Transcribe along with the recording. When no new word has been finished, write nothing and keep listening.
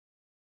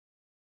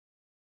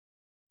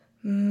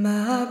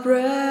My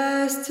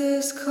breast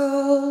is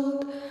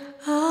cold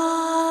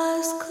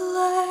as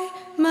clay,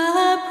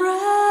 my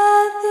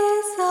breath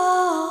is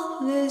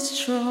awfully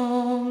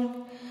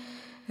strong,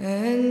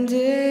 and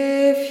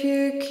if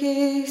you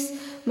kiss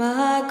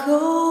my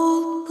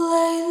cold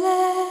clay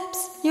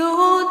lips,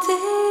 your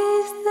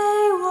days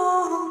they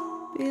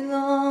won't be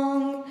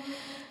long.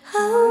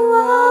 I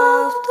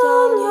walked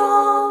on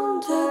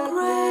yonder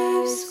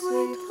grave,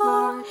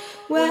 sweetheart,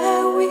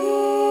 where we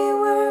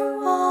were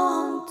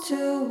wont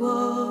to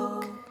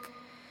walk.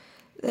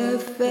 The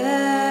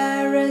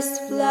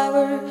fairest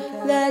flower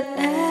that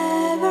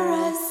ever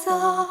I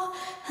saw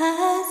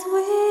has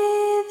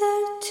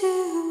withered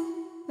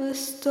to a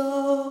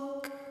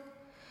stalk.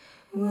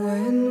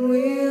 When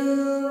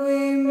will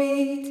we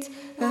meet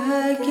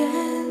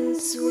again,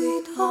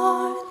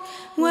 sweetheart?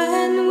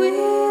 When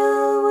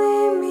will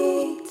we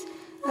meet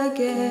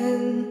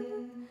again?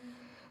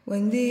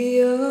 When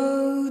the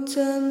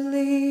autumn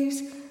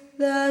leaves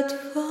that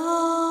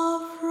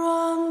fall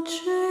from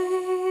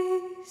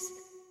trees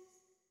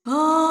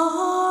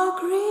are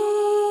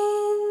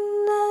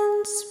green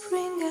and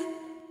spring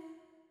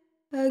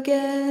up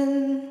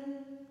again.